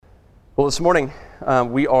Well, this morning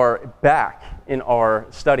we are back in our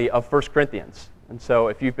study of 1 Corinthians. And so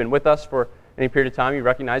if you've been with us for any period of time, you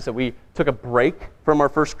recognize that we took a break from our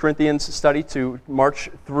 1 Corinthians study to march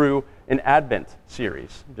through an Advent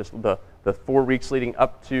series, just the 4 weeks leading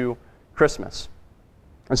up to Christmas.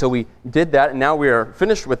 And so we did that, and now we are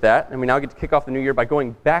finished with that, and we now get to kick off the new year by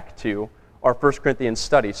going back to our 1 Corinthians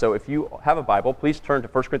study. So if you have a Bible, please turn to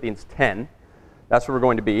 1 Corinthians 10. That's where we're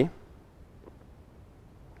going to be.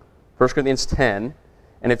 1 Corinthians 10,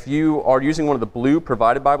 and if you are using one of the blue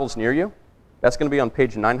provided Bibles near you, that's going to be on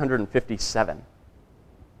page 957.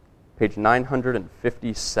 Page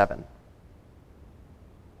 957. And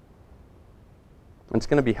it's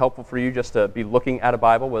going to be helpful for you just to be looking at a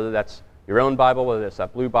Bible, whether that's your own Bible, whether it's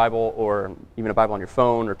that blue Bible, or even a Bible on your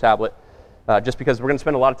phone or tablet, just because we're going to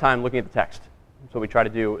spend a lot of time looking at the text. So what we try to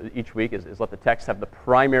do each week is let the text have the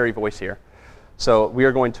primary voice here. So we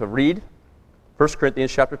are going to read 1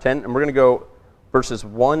 Corinthians chapter 10, and we're going to go verses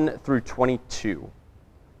 1 through 22.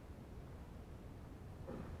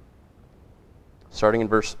 Starting in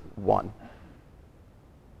verse 1.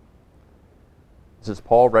 This is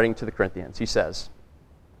Paul writing to the Corinthians. He says,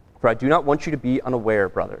 "For I do not want you to be unaware,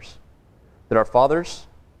 brothers, that our fathers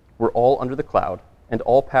were all under the cloud, and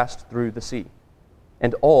all passed through the sea.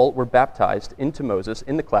 And all were baptized into Moses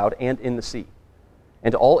in the cloud and in the sea.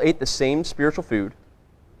 And all ate the same spiritual food,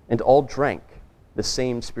 and all drank the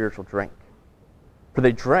same spiritual drink. For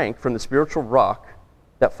they drank from the spiritual rock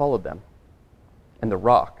that followed them, and the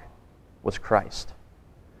rock was Christ.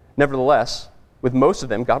 Nevertheless, with most of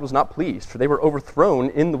them God was not pleased, for they were overthrown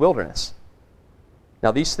in the wilderness.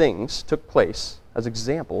 Now these things took place as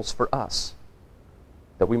examples for us,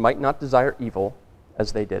 that we might not desire evil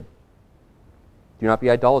as they did. Do not be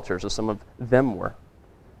idolaters, as some of them were.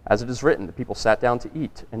 As it is written, the people sat down to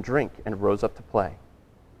eat and drink and rose up to play.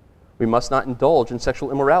 We must not indulge in sexual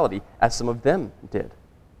immorality, as some of them did,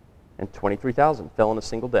 and 23,000 fell in a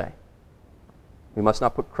single day. We must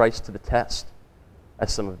not put Christ to the test,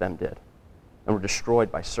 as some of them did, and were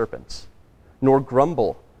destroyed by serpents, nor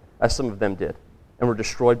grumble, as some of them did, and were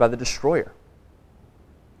destroyed by the destroyer.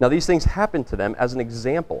 Now these things happened to them as an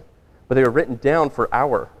example, but they were written down for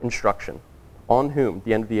our instruction, on whom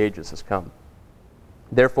the end of the ages has come.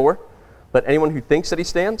 Therefore, let anyone who thinks that he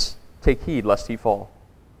stands take heed lest he fall.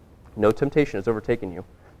 No temptation has overtaken you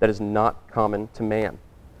that is not common to man.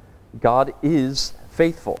 God is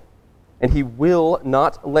faithful, and he will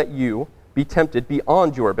not let you be tempted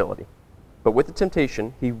beyond your ability. But with the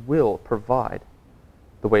temptation, he will provide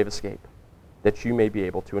the way of escape, that you may be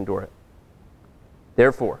able to endure it.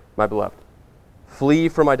 Therefore, my beloved, flee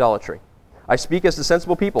from idolatry. I speak as to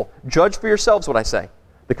sensible people. Judge for yourselves what I say.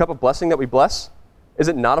 The cup of blessing that we bless, is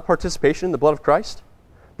it not a participation in the blood of Christ?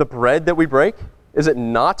 The bread that we break, is it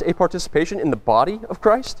not a participation in the body of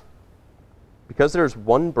Christ? Because there is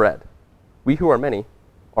one bread, we who are many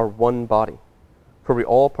are one body, for we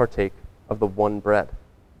all partake of the one bread.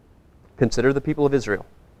 Consider the people of Israel.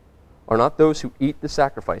 Are not those who eat the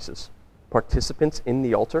sacrifices participants in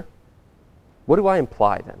the altar? What do I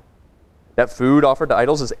imply then? That food offered to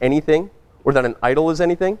idols is anything, or that an idol is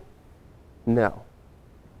anything? No.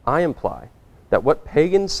 I imply that what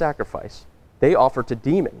pagans sacrifice, they offer to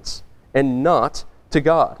demons, and not to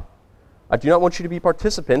God. I do not want you to be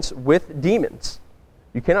participants with demons.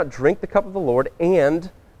 You cannot drink the cup of the Lord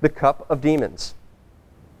and the cup of demons.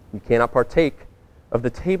 You cannot partake of the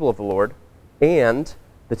table of the Lord and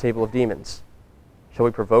the table of demons. Shall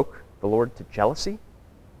we provoke the Lord to jealousy?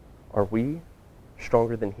 Are we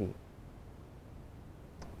stronger than he?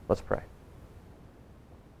 Let's pray.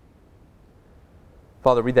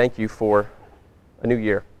 Father, we thank you for a new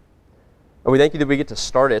year. And we thank you that we get to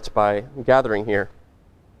start it by gathering here,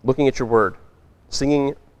 looking at your word,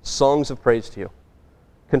 singing songs of praise to you,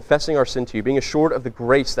 confessing our sin to you, being assured of the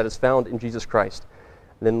grace that is found in Jesus Christ,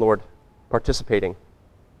 and then, Lord, participating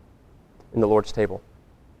in the Lord's table.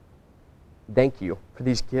 Thank you for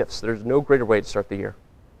these gifts. There's no greater way to start the year.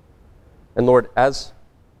 And Lord, as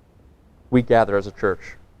we gather as a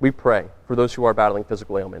church, we pray for those who are battling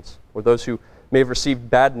physical ailments, or those who may have received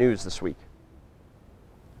bad news this week.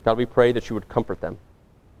 God, we pray that you would comfort them.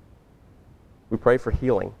 We pray for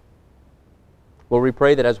healing. Lord, we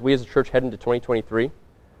pray that as we as a church head into 2023,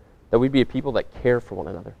 that we'd be a people that care for one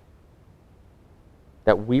another,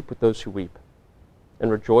 that weep with those who weep, and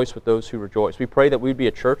rejoice with those who rejoice. We pray that we'd be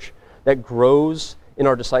a church that grows in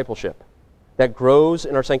our discipleship, that grows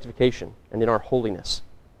in our sanctification and in our holiness.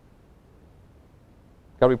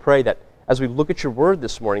 God, we pray that as we look at your word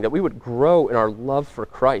this morning, that we would grow in our love for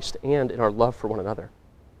Christ and in our love for one another.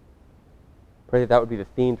 Pray that that would be the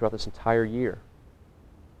theme throughout this entire year.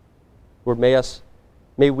 Lord, may us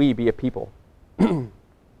May we be a people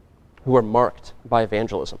who are marked by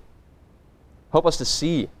evangelism. Help us to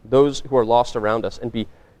see those who are lost around us and be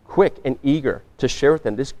quick and eager to share with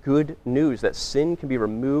them this good news that sin can be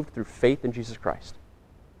removed through faith in Jesus Christ.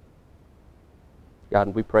 God,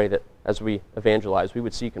 and we pray that as we evangelize, we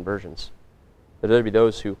would see conversions, that there would be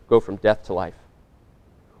those who go from death to life.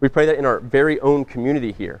 We pray that in our very own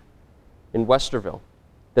community here in Westerville,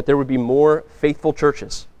 that there would be more faithful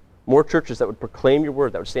churches, more churches that would proclaim your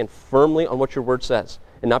word, that would stand firmly on what your word says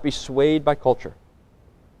and not be swayed by culture.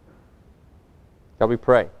 God, we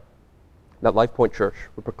pray that Life Point Church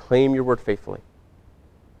would proclaim your word faithfully.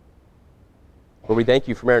 Lord, we thank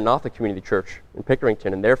you for Maranatha Community Church in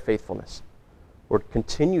Pickerington and their faithfulness. Lord,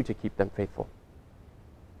 continue to keep them faithful.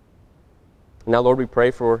 And now, Lord, we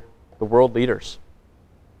pray for the world leaders.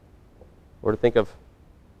 Lord, to think of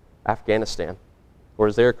Afghanistan, or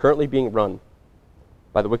as they are currently being run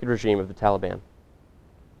by the wicked regime of the Taliban.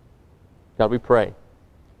 God, we pray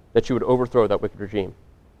that you would overthrow that wicked regime.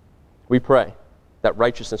 We pray that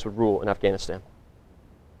righteousness would rule in Afghanistan.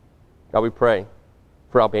 God, we pray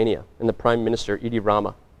for Albania and the Prime Minister, Edi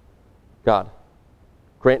Rama. God,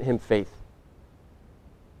 grant him faith.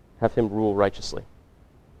 Have him rule righteously.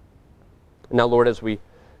 And now, Lord, as we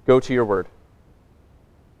go to your word,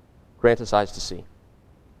 grant us eyes to see.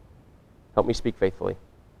 Help me speak faithfully.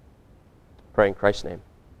 Pray in Christ's name.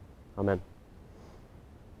 Amen.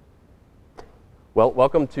 Well,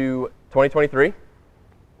 welcome to 2023.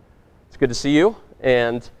 It's good to see you.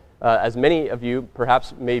 And as many of you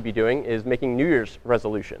perhaps may be doing, is making New Year's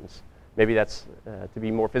resolutions. Maybe that's to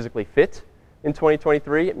be more physically fit in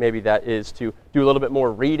 2023. Maybe that is to do a little bit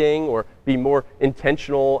more reading or be more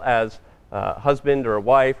intentional as a husband or a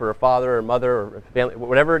wife or a father or a mother or a family,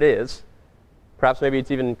 whatever it is. Perhaps maybe it's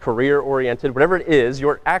even career-oriented. Whatever it is,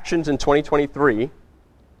 your actions in 2023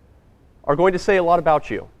 are going to say a lot about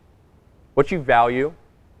you. What you value,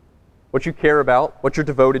 what you care about, what you're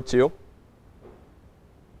devoted to.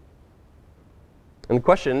 And the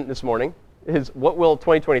question this morning is, what will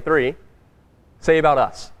 2023 say about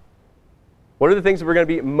us? What are the things that we're going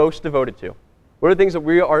to be most devoted to? What are the things that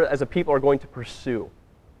we are, as a people, are going to pursue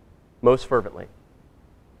most fervently?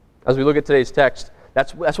 As we look at today's text,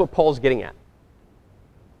 that's what Paul's getting at.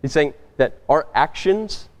 He's saying that our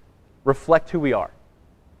actions reflect who we are.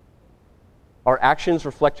 Our actions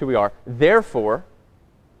reflect who we are. Therefore,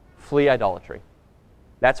 flee idolatry.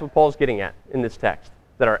 That's what Paul's getting at in this text,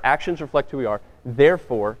 that our actions reflect who we are.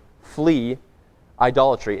 Therefore, flee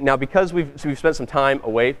idolatry. Now, because we've spent some time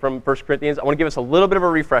away from 1 Corinthians, I want to give us a little bit of a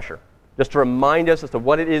refresher, just to remind us as to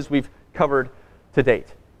what it is we've covered to date.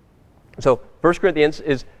 So, 1 Corinthians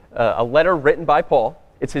is a letter written by Paul.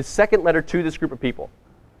 It's his second letter to this group of people.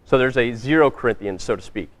 So there's a 0 Corinthians, so to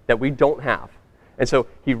speak, that we don't have. And so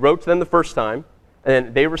he wrote to them the first time, and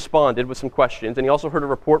then they responded with some questions, and he also heard a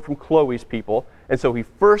report from Chloe's people. And so he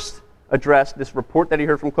first addressed this report that he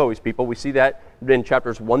heard from Chloe's people. We see that in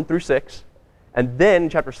chapters 1 through 6. And then in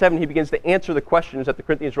chapter 7, he begins to answer the questions that the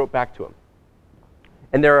Corinthians wrote back to him.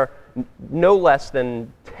 And there are no less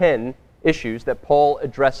than 10 issues that Paul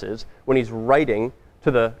addresses when he's writing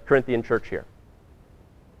to the Corinthian church here.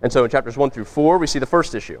 And so in chapters 1 through 4, we see the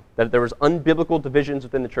first issue, that there was unbiblical divisions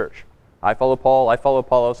within the church. I follow Paul, I follow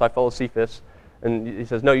Apollos, I follow Cephas. And he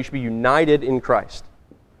says, no, you should be united in Christ.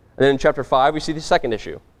 And then in chapter 5, we see the second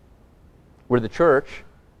issue, where the church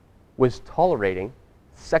was tolerating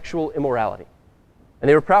sexual immorality. And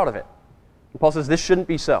they were proud of it. And Paul says, this shouldn't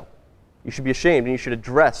be so. You should be ashamed, and you should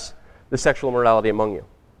address the sexual immorality among you.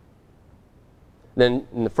 And then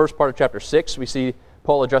in the first part of chapter 6, we see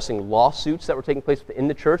Paul addressing lawsuits that were taking place within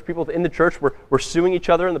the church. People within the church were suing each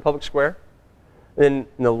other in the public square. And then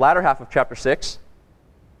in the latter half of chapter 6,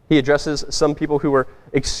 he addresses some people who were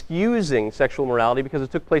excusing sexual immorality because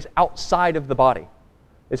it took place outside of the body.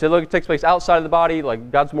 They said, look, it takes place outside of the body,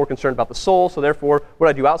 like God's more concerned about the soul, so therefore what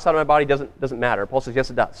I do outside of my body doesn't matter. Paul says, yes,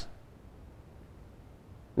 it does.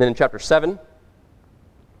 And then in chapter 7,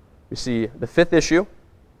 we see the fifth issue,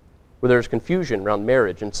 where there's confusion around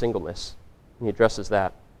marriage and singleness. And he addresses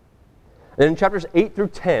that. And then in chapters 8 through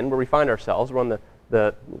 10, where we find ourselves, we're on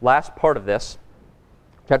the last part of this,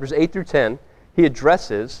 chapters 8 through 10, he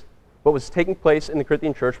addresses what was taking place in the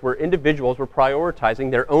Corinthian church where individuals were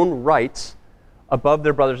prioritizing their own rights above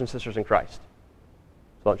their brothers and sisters in Christ.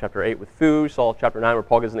 So in chapter 8 with food, saw chapter 9 where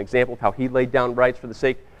Paul gives an example of how he laid down rights for the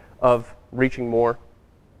sake of reaching more.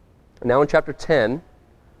 And now in chapter 10,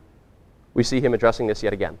 we see him addressing this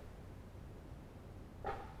yet again.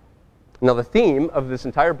 Now the theme of this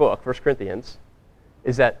entire book, 1 Corinthians,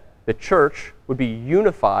 is that the church would be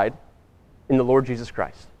unified in the Lord Jesus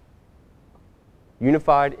Christ.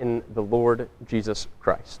 unified in the Lord Jesus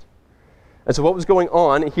Christ. And so what was going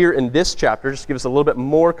on here in this chapter, just to give us a little bit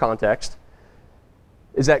more context,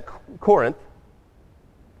 is that Corinth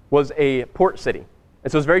was a port city.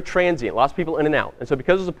 And so it was very transient, lots of people in and out. And so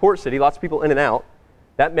because it was a port city, lots of people in and out,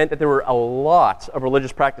 that meant that there were a lot of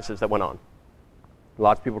religious practices that went on.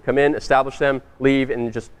 Lots of people come in, establish them, leave,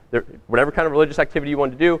 and just whatever kind of religious activity you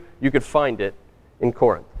wanted to do, you could find it in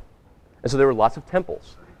Corinth. And so there were lots of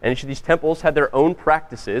temples. And each of these temples had their own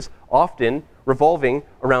practices, often revolving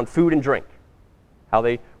around food and drink, how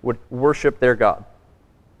they would worship their God.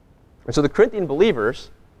 And so the Corinthian believers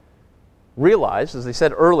realized, as they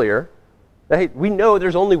said earlier, that, hey, we know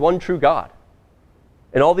there's only one true God.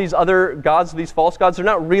 And all these other gods, these false gods, they're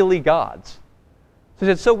not really gods. So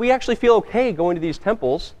he said, so we actually feel okay going to these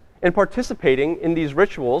temples and participating in these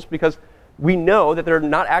rituals because we know that they're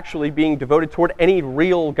not actually being devoted toward any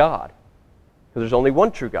real God. Because there's only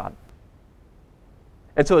one true God.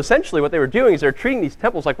 And so essentially what they were doing is they're treating these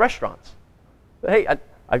temples like restaurants. Hey,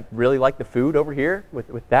 I really like the food over here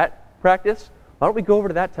with that practice. Why don't we go over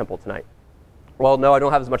to that temple tonight? Well, no, I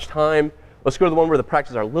don't have as much time. Let's go to the one where the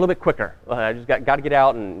practices are a little bit quicker. I just got to get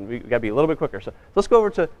out and we got to be a little bit quicker. So let's go over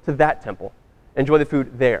to that temple. Enjoy the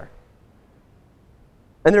food there.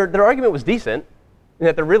 And their argument was decent in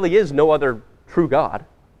that there really is no other true God.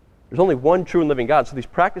 There's only one true and living God. So these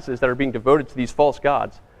practices that are being devoted to these false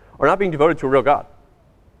gods are not being devoted to a real God.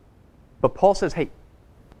 But Paul says, hey,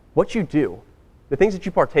 what you do, the things that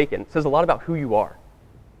you partake in, says a lot about who you are.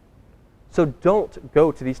 So don't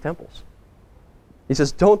go to these temples. He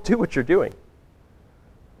says, don't do what you're doing.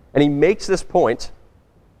 And he makes this point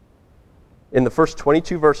in the first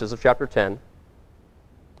 22 verses of chapter 10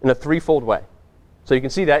 in a threefold way. So you can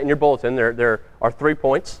see that in your bulletin. There are 3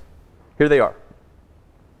 points. Here they are.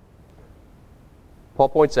 Paul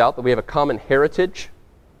points out that we have a common heritage,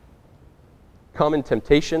 common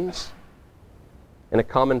temptations, and a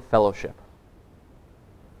common fellowship.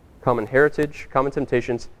 Common heritage, common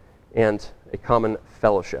temptations, and a common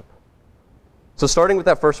fellowship. So starting with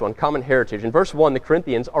that first one, common heritage. In verse 1, the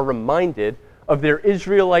Corinthians are reminded of their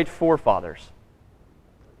Israelite forefathers,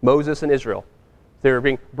 Moses and Israel. They were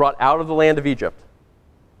being brought out of the land of Egypt.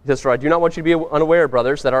 He says, for I do not want you to be unaware,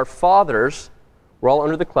 brothers, that our fathers were all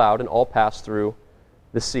under the cloud and all passed through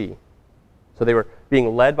the sea. So they were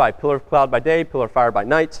being led by a pillar of cloud by day, pillar of fire by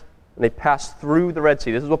night, and they passed through the Red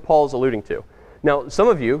Sea. This is what Paul is alluding to. Now, some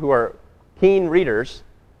of you who are keen readers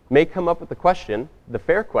may come up with the question, the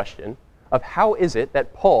fair question, of how is it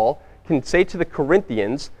that Paul can say to the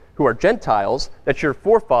Corinthians, who are Gentiles, that your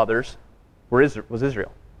forefathers was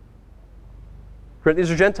Israel?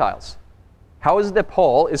 Corinthians are Gentiles. How is it that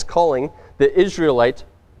Paul is calling the Israelite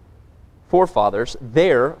forefathers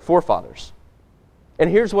their forefathers? And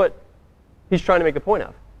here's what he's trying to make a point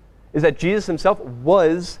of, is that Jesus himself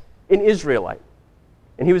was an Israelite.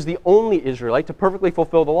 And he was the only Israelite to perfectly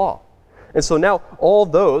fulfill the law. And so now all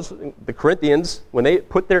those, the Corinthians, when they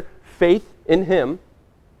put their faith in him,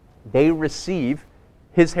 they receive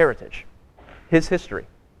his heritage, his history.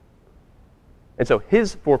 And so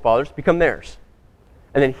his forefathers become theirs.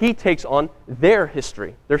 And then he takes on their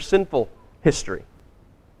history, their sinful history.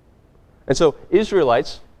 And so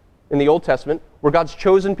Israelites in the Old Testament were God's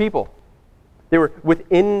chosen people. They were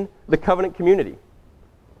within the covenant community.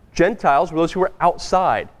 Gentiles were those who were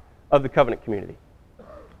outside of the covenant community.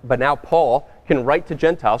 But now Paul can write to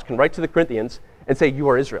Gentiles, can write to the Corinthians, and say, you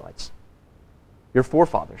are Israelites. Your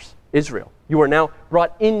forefathers, Israel. You are now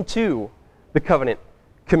brought into the covenant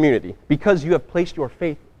community because you have placed your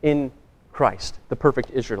faith in Christ, the perfect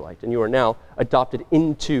Israelite, and you are now adopted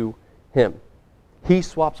into him. He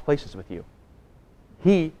swaps places with you.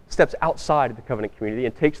 He steps outside of the covenant community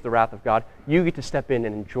and takes the wrath of God. You get to step in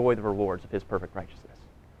and enjoy the rewards of his perfect righteousness.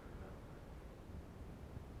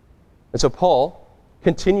 And so Paul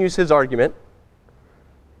continues his argument,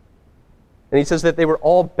 and he says that they were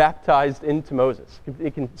all baptized into Moses.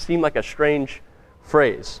 It can seem like a strange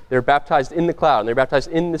phrase. They're baptized in the cloud, and they're baptized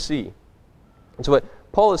in the sea. And so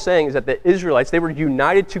what Paul is saying is that the Israelites, they were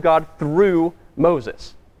united to God through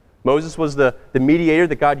Moses. Moses was the mediator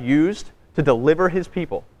that God used to deliver his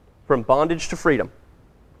people from bondage to freedom.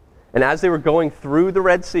 And as they were going through the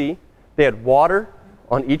Red Sea, they had water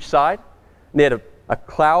on each side, and they had a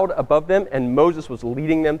cloud above them, and Moses was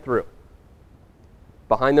leading them through.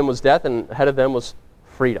 Behind them was death, and ahead of them was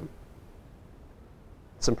freedom.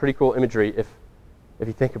 Some pretty cool imagery if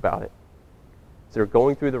you think about it. So they're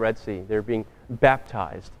going through the Red Sea. They're being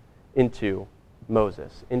baptized into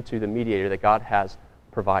Moses, into the mediator that God has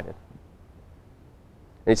provided.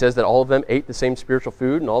 And he says that all of them ate the same spiritual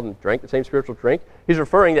food and all of them drank the same spiritual drink. He's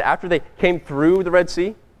referring that after they came through the Red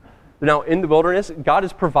Sea, now in the wilderness, God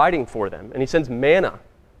is providing for them, and he sends manna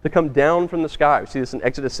to come down from the sky. We see this in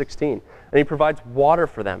Exodus 16. And he provides water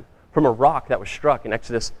for them from a rock that was struck in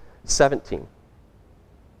Exodus 17.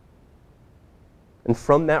 And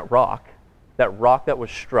from that rock that was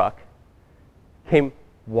struck, came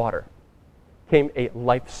water, came a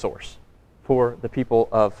life source for the people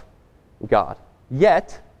of God.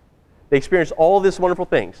 Yet, they experienced all of these wonderful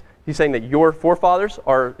things. He's saying that your forefathers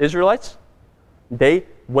are Israelites. They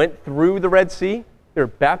went through the Red Sea. They were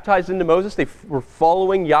baptized into Moses. They were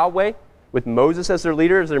following Yahweh with Moses as their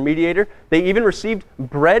leader, as their mediator. They even received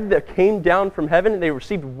bread that came down from heaven, and they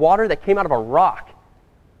received water that came out of a rock.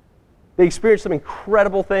 They experienced some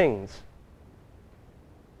incredible things.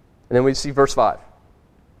 And then we see verse 5.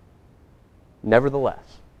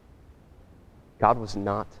 Nevertheless, God was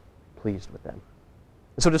not pleased with them.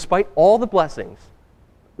 And so despite all the blessings,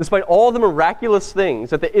 despite all the miraculous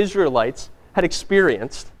things that the Israelites had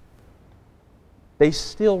experienced, they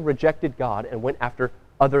still rejected God and went after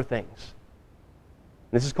other things.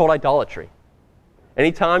 This is called idolatry.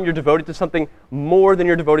 Anytime you're devoted to something more than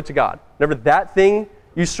you're devoted to God, whenever that thing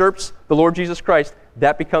usurps the Lord Jesus Christ,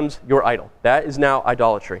 that becomes your idol. That is now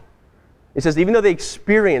idolatry. It says even though they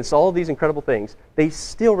experienced all of these incredible things, they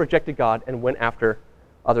still rejected God and went after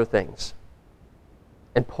other things.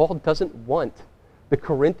 And Paul doesn't want the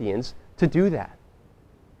Corinthians to do that.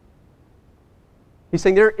 He's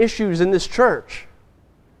saying there are issues in this church,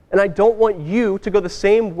 and I don't want you to go the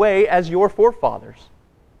same way as your forefathers.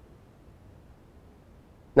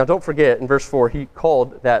 Now don't forget, in verse 4, he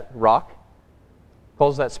called that rock,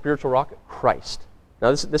 calls that spiritual rock, Christ.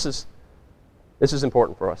 Now this is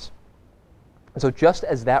important for us. And so just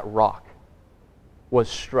as that rock was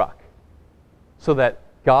struck so that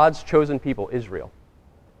God's chosen people, Israel,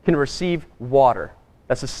 can receive water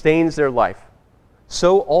that sustains their life,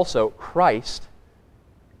 so also Christ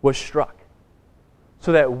was struck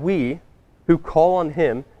so that we who call on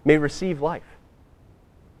him may receive life.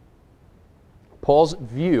 Paul's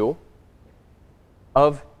view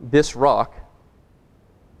of this rock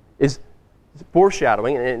is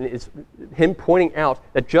foreshadowing, and it's him pointing out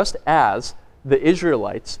that just as the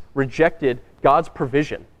Israelites rejected God's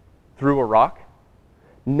provision through a rock,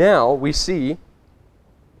 now we see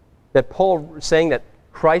that Paul saying that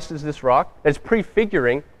Christ is this rock, that is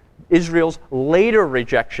prefiguring Israel's later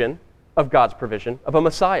rejection of God's provision of a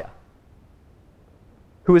Messiah,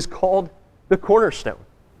 who is called the cornerstone.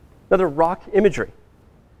 Another rock imagery.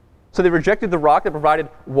 So they rejected the rock that provided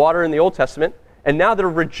water in the Old Testament, and now they're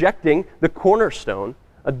rejecting the cornerstone,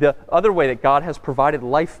 the other way that God has provided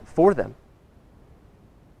life for them.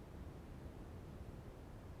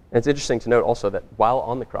 And it's interesting to note also that while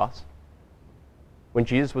on the cross, when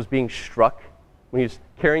Jesus was being struck, when he was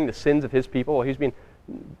carrying the sins of his people,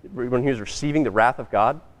 when he was receiving the wrath of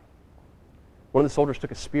God, one of the soldiers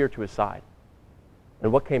took a spear to his side.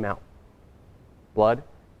 And what came out? Blood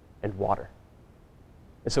and water.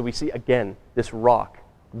 And so we see again this rock,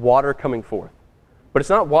 water coming forth. But it's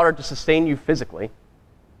not water to sustain you physically.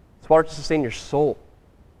 It's water to sustain your soul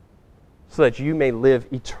so that you may live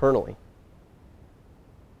eternally.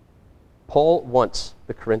 Paul wants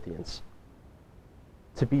the Corinthians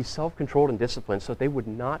to be self-controlled and disciplined so that they would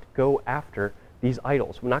not go after these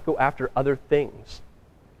idols, would not go after other things.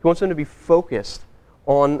 He wants them to be focused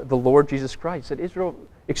on the Lord Jesus Christ. That Israel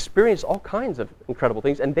experienced all kinds of incredible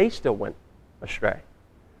things, and they still went astray.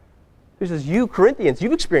 He says, you Corinthians,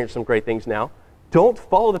 you've experienced some great things now. Don't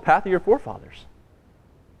follow the path of your forefathers.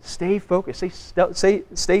 Stay focused.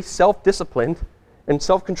 Stay self-disciplined and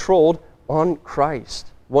self-controlled on Christ.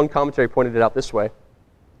 One commentary pointed it out this way.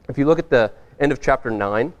 If you look at the end of chapter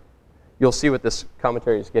 9, you'll see what this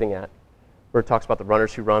commentary is getting at, where it talks about the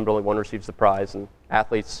runners who run, but only one receives the prize, and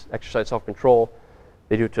athletes exercise self-control.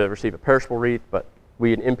 They do it to receive a perishable wreath, but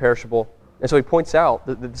we an imperishable. And so he points out,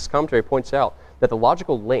 this commentary points out, that the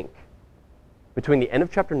logical link between the end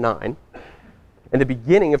of chapter 9 and the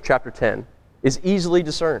beginning of chapter 10 is easily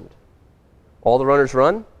discerned. All the runners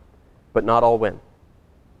run, but not all win.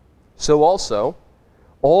 So also,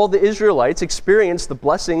 all the Israelites experienced the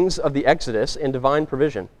blessings of the Exodus and divine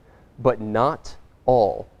provision, but not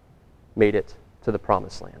all made it to the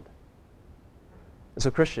promised land. And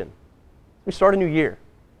so, Christian, we start a new year.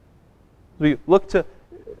 We look to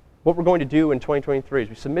what we're going to do in 2023 as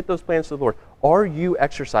we submit those plans to the Lord. Are you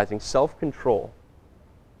exercising self-control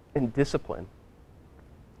and discipline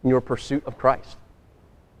in your pursuit of Christ?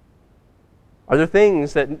 Are there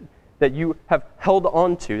things that you have held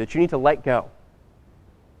on to that you need to let go?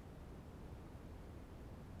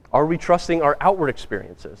 Are we trusting our outward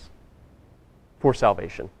experiences for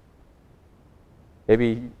salvation? Maybe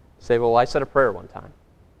you say, well, I said a prayer one time.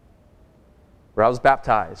 or I was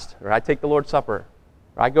baptized, or I take the Lord's Supper,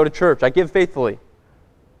 or I go to church, I give faithfully.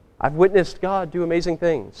 I've witnessed God do amazing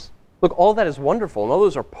things. Look, all that is wonderful, and all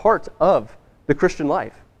those are part of the Christian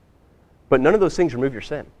life. But none of those things remove your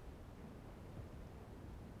sin.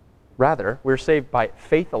 Rather, we're saved by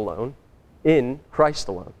faith alone, in Christ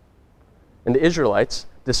alone. And the Israelites,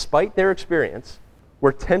 despite their experience,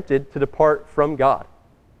 were tempted to depart from God.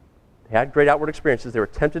 They had great outward experiences. They were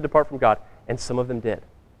tempted to depart from God, and some of them did.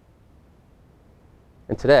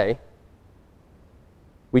 And today,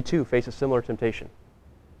 we too face a similar temptation.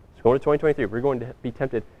 So going to 2023, we're going to be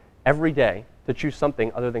tempted every day to choose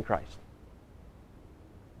something other than Christ.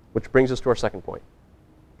 Which brings us to our second point,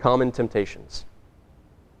 common temptations.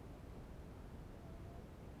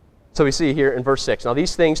 So we see here in verse 6, now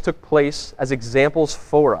these things took place as examples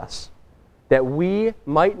for us, that we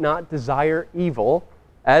might not desire evil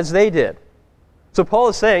as they did. So Paul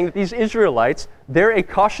is saying that these Israelites, they're a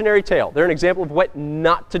cautionary tale. They're an example of what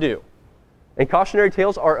not to do. And cautionary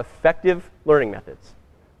tales are effective learning methods.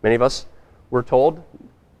 Many of us were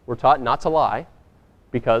taught not to lie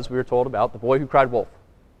because we were told about the boy who cried wolf.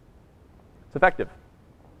 It's effective.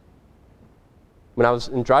 When I was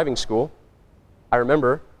in driving school, I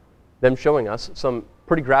remember them showing us some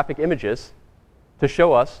pretty graphic images to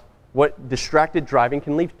show us what distracted driving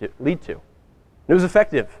can lead to. And it was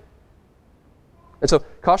effective. And so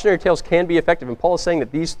cautionary tales can be effective. And Paul is saying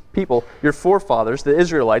that these people, your forefathers, the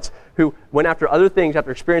Israelites, who went after other things,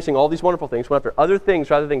 after experiencing all these wonderful things, went after other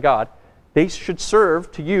things rather than God, they should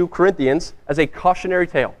serve to you, Corinthians, as a cautionary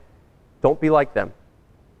tale. Don't be like them.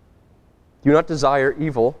 Do not desire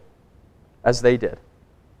evil as they did.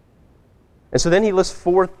 And so then he lists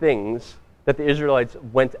 4 things that the Israelites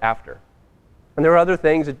went after. And there are other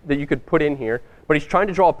things that you could put in here, but he's trying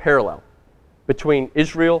to draw a parallel between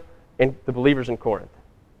Israel and the believers in Corinth.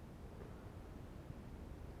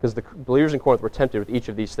 Because the believers in Corinth were tempted with each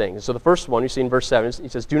of these things. So the first one you see in verse 7, he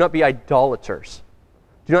says, do not be idolaters.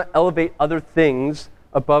 Do not elevate other things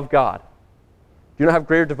above God. Do not have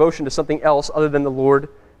greater devotion to something else other than the Lord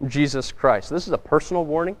Jesus Christ. So this is a personal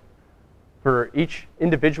warning for each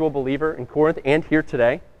individual believer in Corinth and here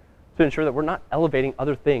today to ensure that we're not elevating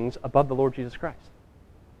other things above the Lord Jesus Christ.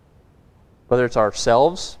 Whether it's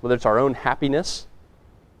ourselves, whether it's our own happiness,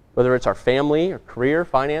 whether it's our family or career,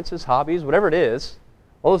 finances, hobbies, whatever it is,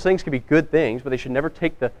 all those things can be good things, but they should never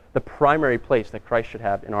take the primary place that Christ should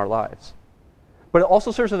have in our lives. But it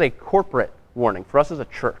also serves as a corporate warning for us as a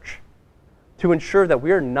church to ensure that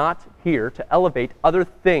we are not here to elevate other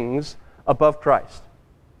things above Christ.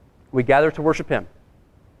 We gather to worship Him,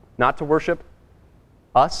 not to worship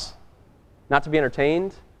us, not to be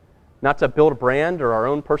entertained, not to build a brand or our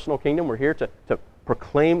own personal kingdom. We're here to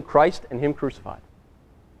proclaim Christ and Him crucified.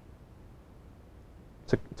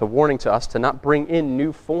 It's a warning to us to not bring in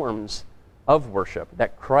new forms of worship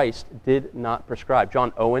that Christ did not prescribe.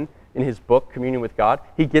 John Owen, in his book, Communion with God,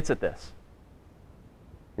 he gets at this.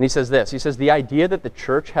 And he says this, he says, the idea that the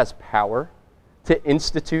church has power to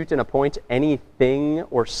institute and appoint anything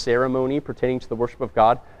or ceremony pertaining to the worship of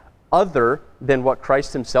God other than what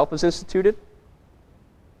Christ Himself has instituted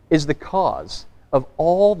is the cause of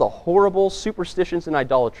all the horrible superstitions and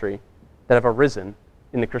idolatry that have arisen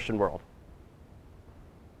in the Christian world.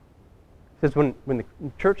 It says when the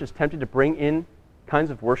church is tempted to bring in kinds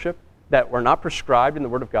of worship that were not prescribed in the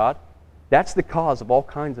Word of God, that's the cause of all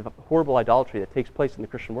kinds of horrible idolatry that takes place in the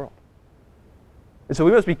Christian world. And so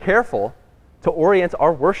we must be careful to orient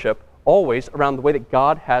our worship always around the way that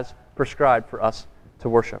God has prescribed for us to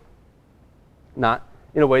worship. Not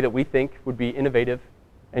in a way that we think would be innovative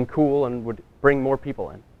and cool and would bring more people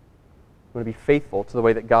in. We want to be faithful to the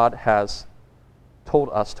way that God has told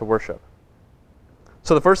us to worship.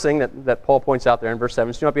 So the first thing that Paul points out there in verse 7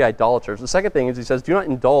 is do not be idolaters. The second thing is he says do not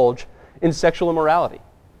indulge in sexual immorality.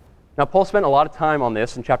 Now Paul spent a lot of time on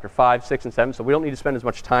this in chapter 5, 6, and 7, so we don't need to spend as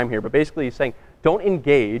much time here, but basically he's saying don't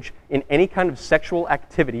engage in any kind of sexual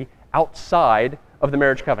activity outside of the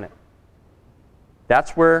marriage covenant.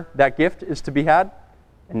 That's where that gift is to be had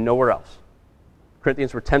and nowhere else.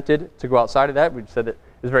 Corinthians were tempted to go outside of that. We said that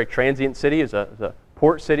it was a very transient city. It's a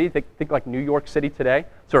port city. Think like New York City today.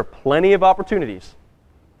 So there are plenty of opportunities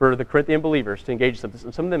for the Corinthian believers to engage in this.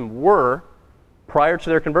 And some of them were prior to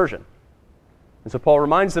their conversion. And so Paul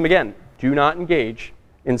reminds them again, do not engage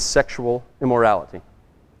in sexual immorality.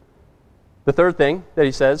 The third thing that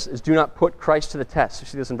he says is do not put Christ to the test. You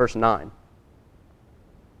see this in verse 9.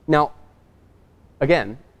 Now,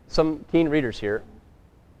 again, some keen readers here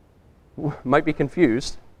might be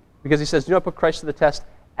confused because he says do not put Christ to the test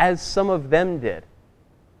as some of them did.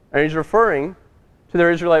 And he's referring to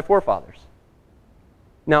their Israelite forefathers.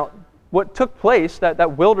 Now, what took place,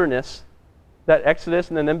 that wilderness that Exodus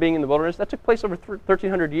and then them being in the wilderness, that took place over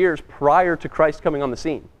 1,300 years prior to Christ coming on the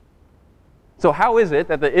scene. So how is it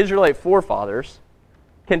that the Israelite forefathers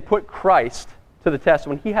can put Christ to the test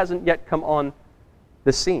when he hasn't yet come on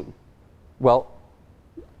the scene? Well,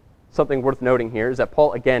 something worth noting here is that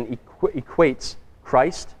Paul again equates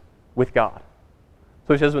Christ with God.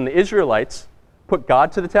 So he says when the Israelites put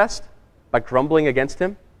God to the test by grumbling against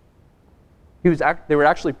him, they were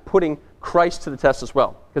actually putting Christ to the test as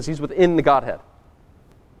well, because he's within the Godhead.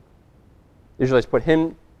 The Israelites put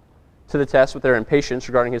him to the test with their impatience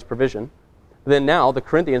regarding his provision. But then now the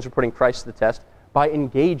Corinthians are putting Christ to the test by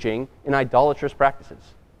engaging in idolatrous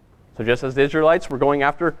practices. So just as the Israelites were going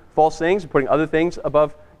after false things and putting other things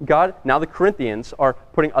above God, now the Corinthians are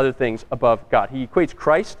putting other things above God. He equates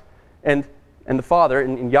Christ and the Father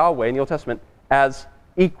in Yahweh in the Old Testament as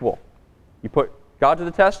equal. You put God to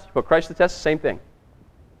the test, you put Christ to the test, same thing.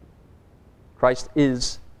 Christ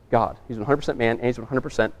is God. He's 100% man and he's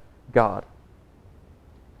 100% God.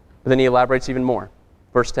 But then he elaborates even more.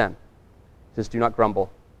 Verse 10 says, "Do not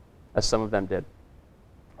grumble, as some of them did."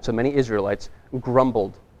 So many Israelites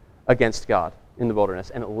grumbled against God in the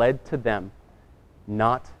wilderness, and it led to them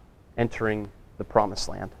not entering the promised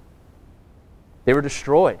land. They were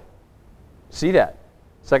destroyed. See that?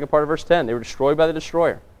 Second part of verse 10. They were destroyed by the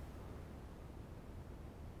destroyer.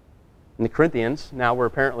 And the Corinthians now were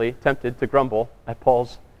apparently tempted to grumble at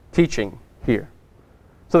Paul's teaching here.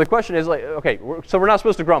 So the question is, okay, so we're not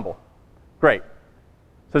supposed to grumble. Great.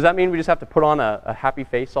 So does that mean we just have to put on a happy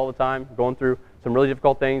face all the time, going through some really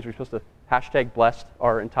difficult things? We're supposed to hashtag blessed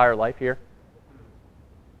our entire life here?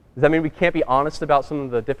 Does that mean we can't be honest about some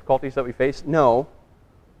of the difficulties that we face? No.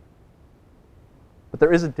 But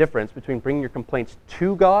there is a difference between bringing your complaints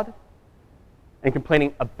to God and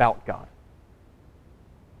complaining about God.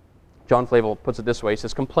 John Flavel puts it this way. He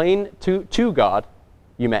says, complain to God,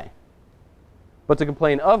 you may. But to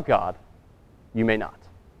complain of God, you may not.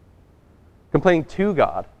 Complaining to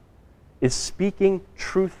God is speaking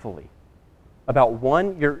truthfully about,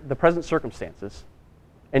 one, the present circumstances,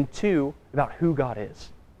 and two, about who God is.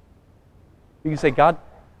 You can say, God,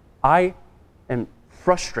 I am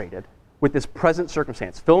frustrated with this present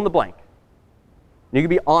circumstance. Fill in the blank. And you can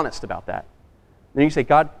be honest about that. Then you can say,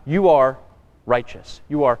 God, you are righteous.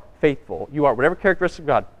 You are faithful. You are whatever characteristic of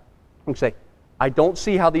God. You can say, I don't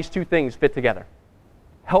see how these two things fit together.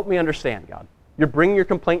 Help me understand, God. You're bringing your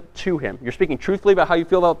complaint to him. You're speaking truthfully about how you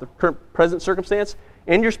feel about the current present circumstance,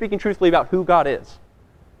 and you're speaking truthfully about who God is.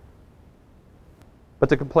 But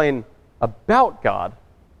to complain about God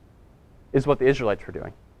is what the Israelites were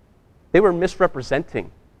doing. They were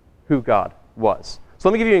misrepresenting who God was. So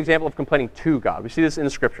let me give you an example of complaining to God. We see this in the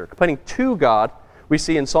Scripture. Complaining to God, we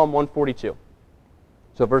see in Psalm 142.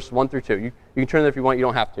 So verse 1 through 2. You can turn there if you want. You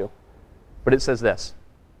don't have to. But it says this.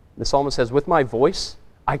 The psalmist says, with my voice,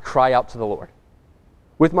 I cry out to the Lord.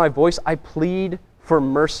 With my voice, I plead for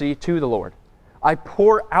mercy to the Lord. I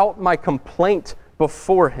pour out my complaint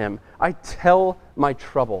before him. I tell my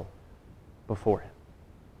trouble before him.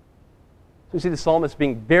 So you see the psalmist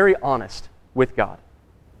being very honest with God.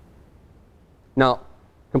 Now,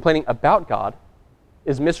 complaining about God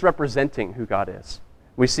is misrepresenting who God is.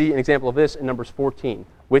 We see an example of this in Numbers 14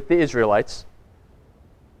 with the Israelites,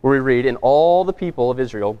 where we read, and all the people of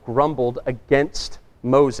Israel grumbled against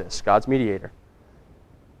Moses, God's mediator.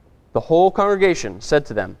 The whole congregation said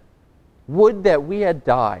to them, would that we had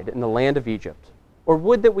died in the land of Egypt, or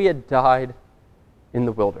would that we had died in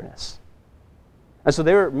the wilderness. And so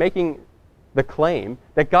they were making the claim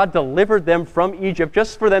that God delivered them from Egypt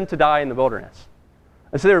just for them to die in the wilderness.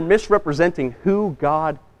 And so they were misrepresenting who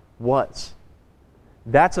God was.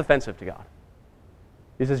 That's offensive to God.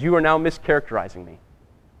 He says, you are now mischaracterizing me.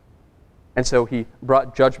 And so he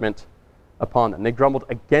brought judgment upon them. They grumbled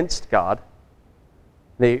against God.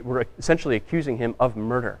 They were essentially accusing him of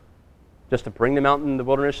murder, just to bring them out in the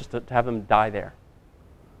wilderness, just to have them die there.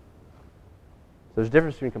 So there's a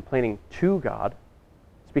difference between complaining to God,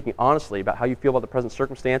 speaking honestly about how you feel about the present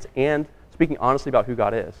circumstance, and speaking honestly about who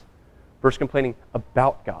God is, versus complaining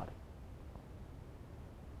about God.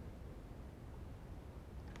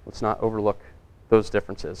 Let's not overlook those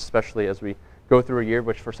differences, especially as we go through a year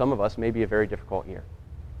which for some of us may be a very difficult year.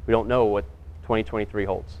 We don't know what 2023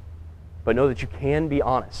 holds. But know that you can be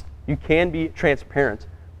honest. You can be transparent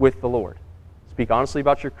with the Lord. Speak honestly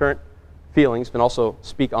about your current feelings, but also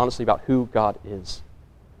speak honestly about who God is.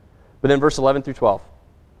 But then verse 11 through 12,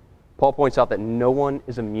 Paul points out that no one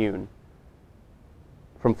is immune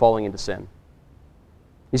from falling into sin.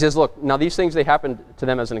 He says, look, now these things, they happened to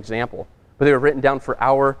them as an example, but they were written down for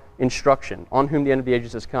our instruction, on whom the end of the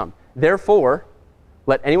ages has come. Therefore,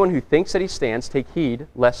 let anyone who thinks that he stands take heed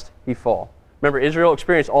lest he fall. Remember, Israel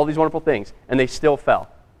experienced all these wonderful things, and they still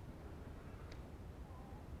fell.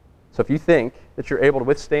 So if you think that you're able to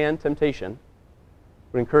withstand temptation, I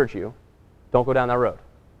would encourage you, don't go down that road.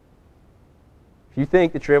 If you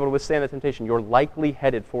think that you're able to withstand that temptation, you're likely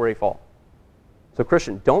headed for a fall. So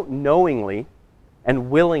Christian, don't knowingly and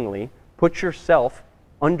willingly put yourself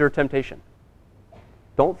under temptation.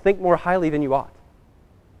 Don't think more highly than you ought.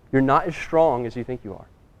 You're not as strong as you think you are.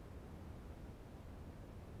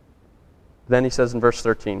 Then he says in verse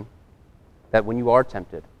 13 that when you are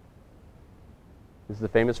tempted, this is the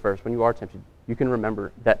famous verse, when you are tempted, you can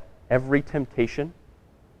remember that every temptation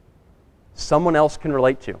someone else can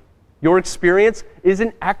relate to. Your experience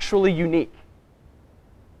isn't actually unique.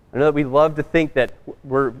 I know that we love to think that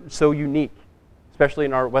we're so unique, especially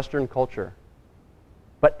in our Western culture.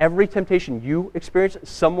 But every temptation you experience,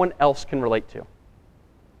 someone else can relate to.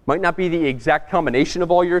 Might not be the exact combination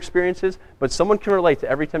of all your experiences, but someone can relate to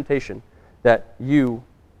every temptation that you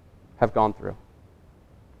have gone through.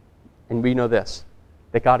 And we know this,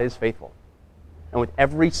 that God is faithful. And with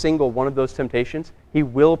every single one of those temptations, He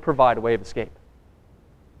will provide a way of escape.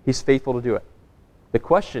 He's faithful to do it. The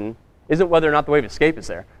question isn't whether or not the way of escape is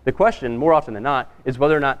there. The question, more often than not, is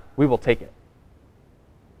whether or not we will take it.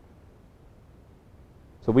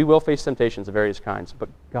 So we will face temptations of various kinds, but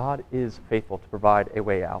God is faithful to provide a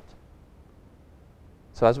way out.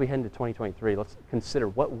 So as we head into 2023, let's consider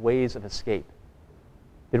what ways of escape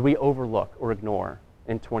did we overlook or ignore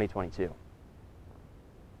in 2022.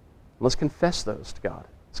 Let's confess those to God.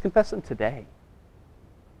 Let's confess them today.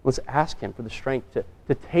 Let's ask Him for the strength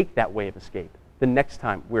to take that way of escape the next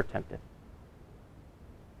time we're tempted.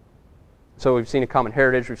 So we've seen a common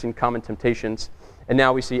heritage, we've seen common temptations, and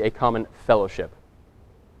now we see a common fellowship.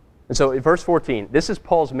 And so in verse 14, this is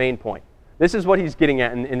Paul's main point. This is what he's getting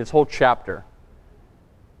at in this whole chapter.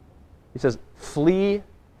 He says, flee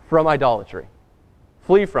from idolatry.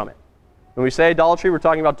 Flee from it. When we say idolatry, we're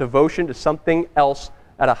talking about devotion to something else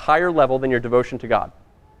at a higher level than your devotion to God.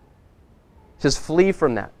 He says, flee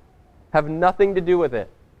from that. Have nothing to do with it.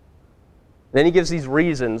 Then he gives these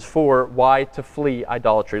reasons for why to flee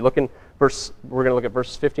idolatry. We're going to look at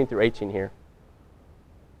verses 15 through 18 here.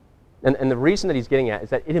 And the reason that he's getting at is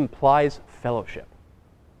that it implies fellowship.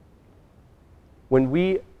 When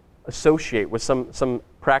we associate with some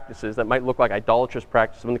practices that might look like idolatrous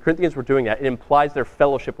practices, when the Corinthians were doing that, it implies their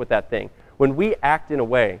fellowship with that thing. When we act in a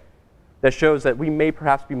way that shows that we may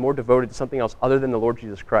perhaps be more devoted to something else other than the Lord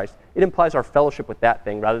Jesus Christ, it implies our fellowship with that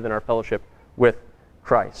thing rather than our fellowship with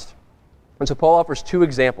Christ. And so Paul offers two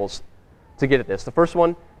examples to get at this. The first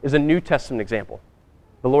one is a New Testament example,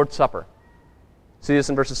 the Lord's Supper. See this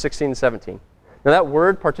in verses 16 and 17. Now that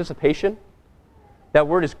word, participation, that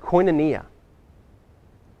word is koinonia,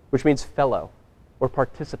 which means fellow or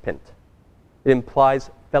participant. It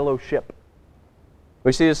implies fellowship.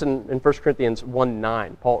 We see this in 1 Corinthians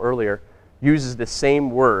 1:9. Paul earlier uses the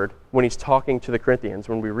same word when he's talking to the Corinthians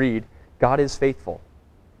when we read, God is faithful,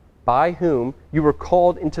 by whom you were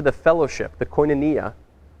called into the fellowship, the koinonia,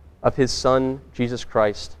 of His Son, Jesus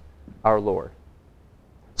Christ, our Lord.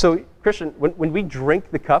 So, Christian, when we drink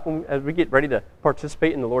the cup, as we get ready to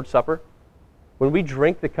participate in the Lord's Supper, when we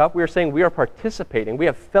drink the cup, we are saying we are participating, we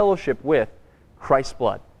have fellowship with Christ's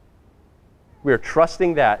blood. We are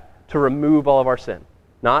trusting that to remove all of our sin.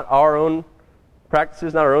 Not our own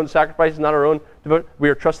practices, not our own sacrifices, not our own devotion. We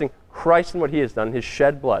are trusting Christ and what He has done, His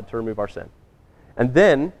shed blood to remove our sin. And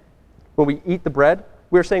then, when we eat the bread,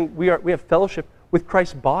 we are saying we have fellowship with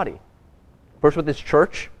Christ's body. First with His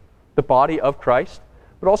church, the body of Christ,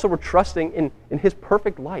 but also we're trusting in His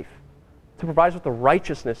perfect life to provide us with the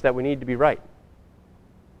righteousness that we need to be right.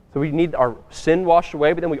 So we need our sin washed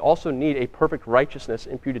away, but then we also need a perfect righteousness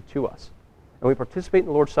imputed to us. And we participate in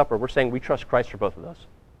the Lord's Supper, we're saying we trust Christ for both of those.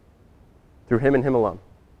 Through Him and Him alone.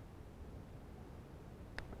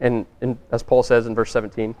 And as Paul says in verse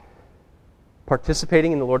 17,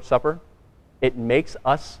 participating in the Lord's Supper, it makes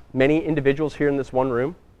us, many individuals here in this one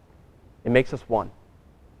room, it makes us one.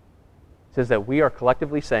 It says that we are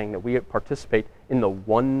collectively saying that we participate in the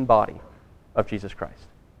one body of Jesus Christ.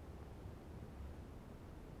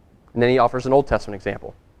 And then he offers an Old Testament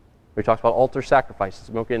example. He talks about altar sacrifices.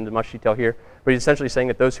 We won't get into much detail here, but he's essentially saying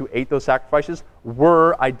that those who ate those sacrifices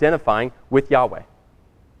were identifying with Yahweh.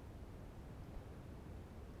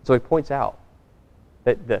 So he points out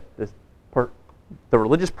that the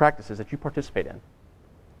religious practices that you participate in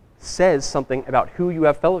says something about who you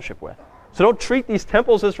have fellowship with. So don't treat these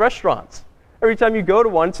temples as restaurants. Every time you go to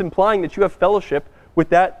one, it's implying that you have fellowship with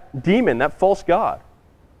that demon, that false god.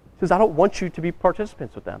 He says, I don't want you to be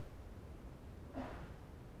participants with them.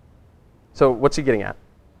 So what's he getting at?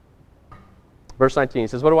 Verse 19, he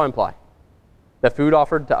says, what do I imply? That food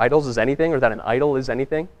offered to idols is anything, or that an idol is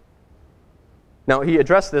anything? Now, he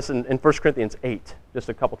addressed this in 1 Corinthians 8, just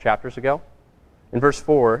a couple chapters ago. In verse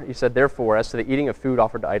 4, he said, "Therefore, as to the eating of food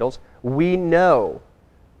offered to idols, we know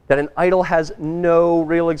that an idol has no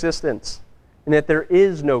real existence, and that there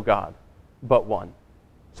is no God but one."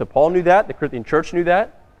 So Paul knew that. The Corinthian church knew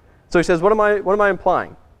that. So he says, what am I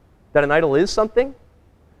implying? That an idol is something?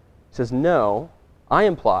 He says, no, I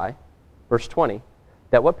imply, verse 20,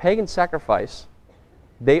 that what pagans sacrifice,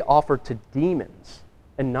 they offer to demons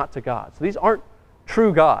and not to God. So these aren't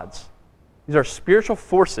true gods. These are spiritual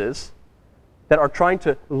forces that are trying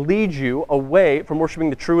to lead you away from worshiping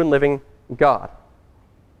the true and living God.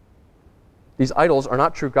 These idols are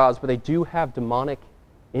not true gods, but they do have demonic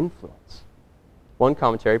influence. One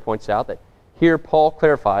commentary points out that here Paul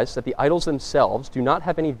clarifies that the idols themselves do not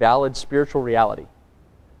have any valid spiritual reality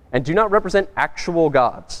and do not represent actual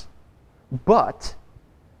gods, but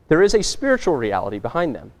there is a spiritual reality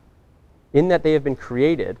behind them in that they have been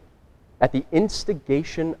created at the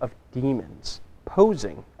instigation of demons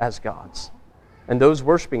posing as gods, and those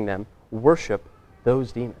worshiping them worship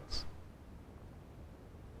those demons.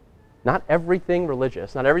 Not everything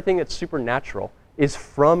religious, not everything that's supernatural is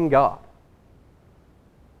from God.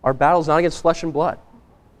 Our battle is not against flesh and blood.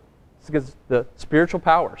 It's against the spiritual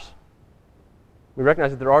powers. We recognize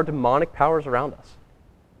that there are demonic powers around us.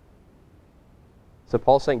 So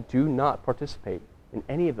Paul's saying, do not participate in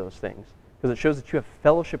any of those things, because it shows that you have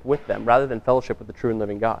fellowship with them rather than fellowship with the true and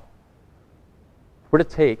living God. If we're to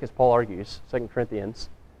take, as Paul argues, 2 Corinthians,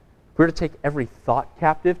 if we're to take every thought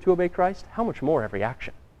captive to obey Christ, how much more every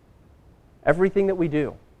action? Everything that we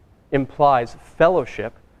do implies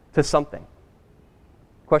fellowship to something.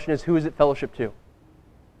 The question is, who is it fellowship to?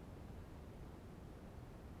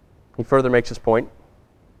 He further makes his point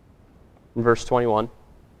in verse 21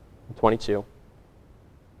 and 22.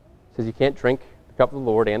 He says, you can't drink the cup of the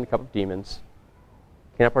Lord and the cup of demons.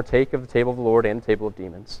 You cannot partake of the table of the Lord and the table of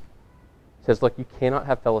demons. He says, look, you cannot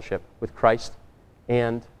have fellowship with Christ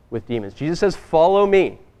and with demons. Jesus says, follow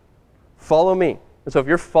me. Follow me. And so if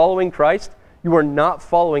you're following Christ, you are not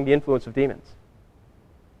following the influence of demons.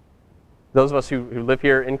 Those of us who live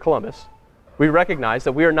here in Columbus, we recognize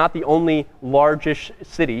that we are not the only largish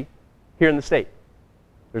city here in the state.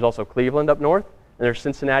 There's also Cleveland up north, and there's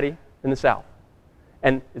Cincinnati in the south.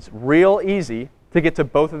 And it's real easy to get to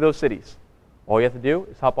both of those cities. All you have to do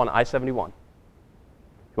is hop on I-71.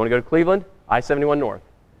 If you want to go to Cleveland, I-71 north.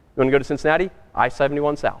 If you want to go to Cincinnati,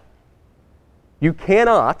 I-71 south. You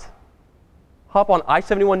cannot hop on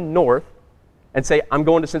I-71 north and say, I'm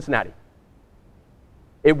going to Cincinnati.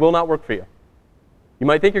 It will not work for you. You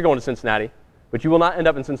might think you're going to Cincinnati, but you will not end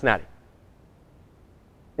up in Cincinnati.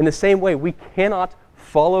 In the same way, we cannot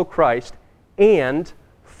follow Christ and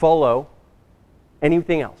follow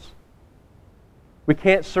anything else. We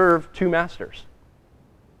can't serve two masters.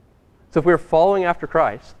 So if we're following after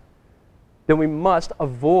Christ, then we must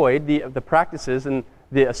avoid the practices and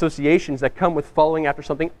the associations that come with following after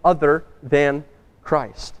something other than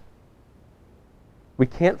Christ. We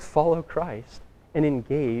can't follow Christ and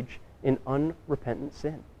engage in unrepentant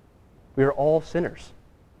sin. We are all sinners.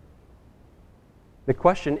 The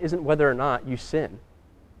question isn't whether or not you sin.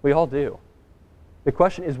 We all do. The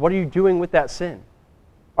question is, what are you doing with that sin?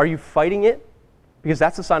 Are you fighting it? Because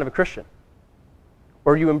that's the sign of a Christian.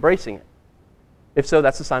 Or are you embracing it? If so,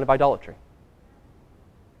 that's the sign of idolatry.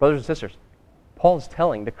 Brothers and sisters, Paul is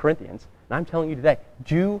telling the Corinthians, and I'm telling you today,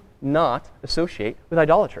 do not associate with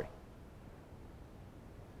idolatry.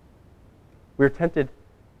 We're tempted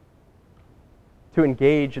to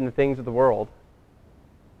engage in the things of the world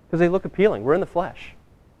because they look appealing. We're in the flesh.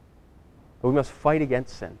 But we must fight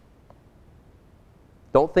against sin.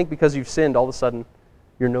 Don't think because you've sinned, all of a sudden,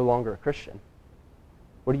 you're no longer a Christian.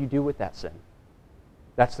 What do you do with that sin?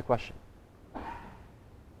 That's the question.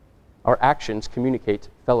 Our actions communicate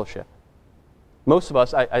fellowship. Most of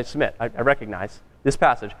us, I submit, I recognize this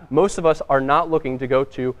passage, most of us are not looking to go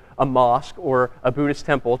to a mosque or a Buddhist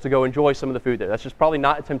temple to go enjoy some of the food there. That's just probably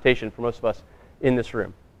not a temptation for most of us in this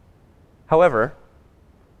room. However,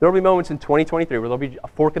 there will be moments in 2023 where there will be a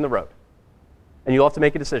fork in the road, and you'll have to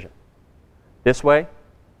make a decision. This way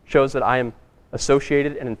shows that I am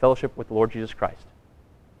associated and in fellowship with the Lord Jesus Christ.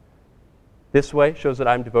 This way shows that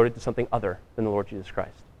I am devoted to something other than the Lord Jesus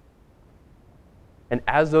Christ. And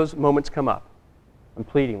as those moments come up, I'm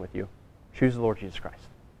pleading with you, choose the Lord Jesus Christ.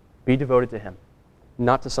 Be devoted to Him,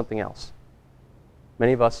 not to something else.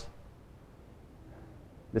 Many of us,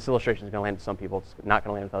 this illustration is going to land with some people, it's not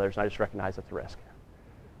going to land with others, and I just recognize that's a risk.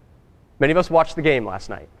 Many of us watched the game last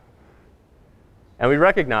night, and we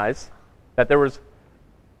recognize that there was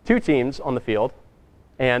two teams on the field,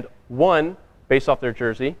 and one based off their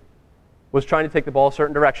jersey, was trying to take the ball a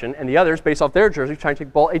certain direction, and the others, based off their jersey, trying to take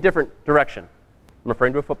the ball a different direction. I'm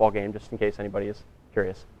referring to a football game, just in case anybody is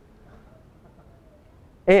curious.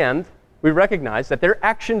 And we recognize that their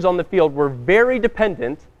actions on the field were very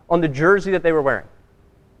dependent on the jersey that they were wearing.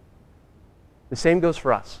 The same goes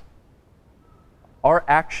for us. Our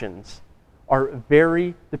actions are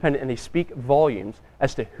very dependent, and they speak volumes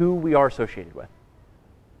as to who we are associated with.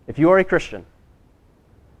 If you are a Christian,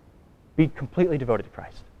 be completely devoted to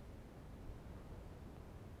Christ.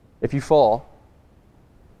 If you fall,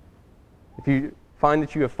 if you find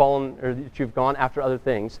that you have fallen or that you've gone after other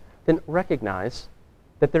things, then recognize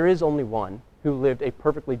that there is only one who lived a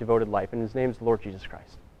perfectly devoted life, and his name is the Lord Jesus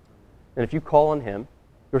Christ. And if you call on him,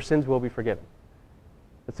 your sins will be forgiven.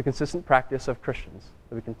 It's a consistent practice of Christians,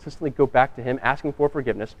 that we consistently go back to him, asking for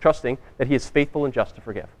forgiveness, trusting that he is faithful and just to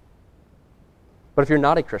forgive. But if you're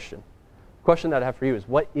not a Christian, the question that I have for you is,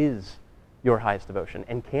 what is your highest devotion?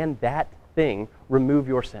 And can that thing remove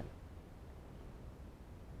your sin?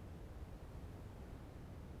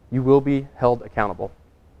 You will be held accountable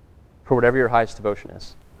for whatever your highest devotion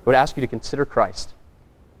is. I would ask you to consider Christ,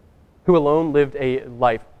 who alone lived a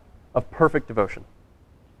life of perfect devotion.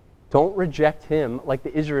 Don't reject him like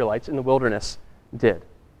the Israelites in the wilderness did.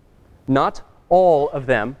 Not all of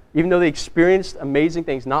them, even though they experienced amazing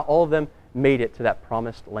things, not all of them made it to that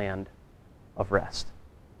promised land of rest.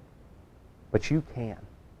 But you can.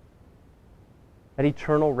 That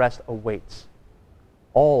eternal rest awaits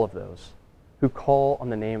all of those who call on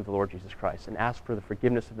the name of the Lord Jesus Christ and ask for the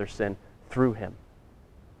forgiveness of their sin through him.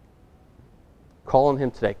 Call on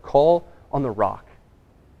him today. Call on the rock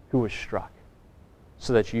who was struck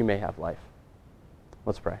so that you may have life.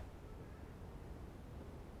 Let's pray.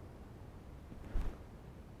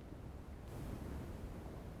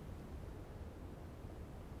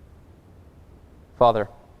 Father,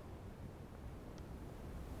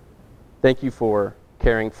 thank you for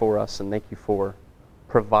caring for us, and thank you for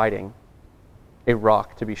providing a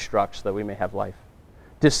rock to be struck so that we may have life,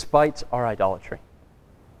 despite our idolatry.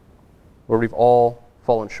 Lord, we've all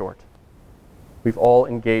fallen short. We've all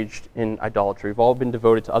engaged in idolatry. We've all been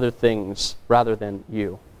devoted to other things rather than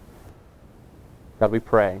you. God, we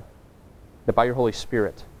pray that by your Holy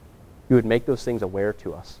Spirit, you would make those things aware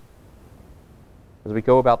to us as we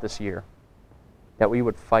go about this year, that we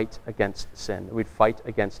would fight against sin, that we'd fight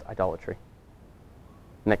against idolatry,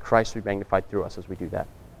 and that Christ would be magnified through us as we do that.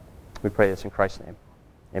 We pray this in Christ's name.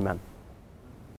 Amen.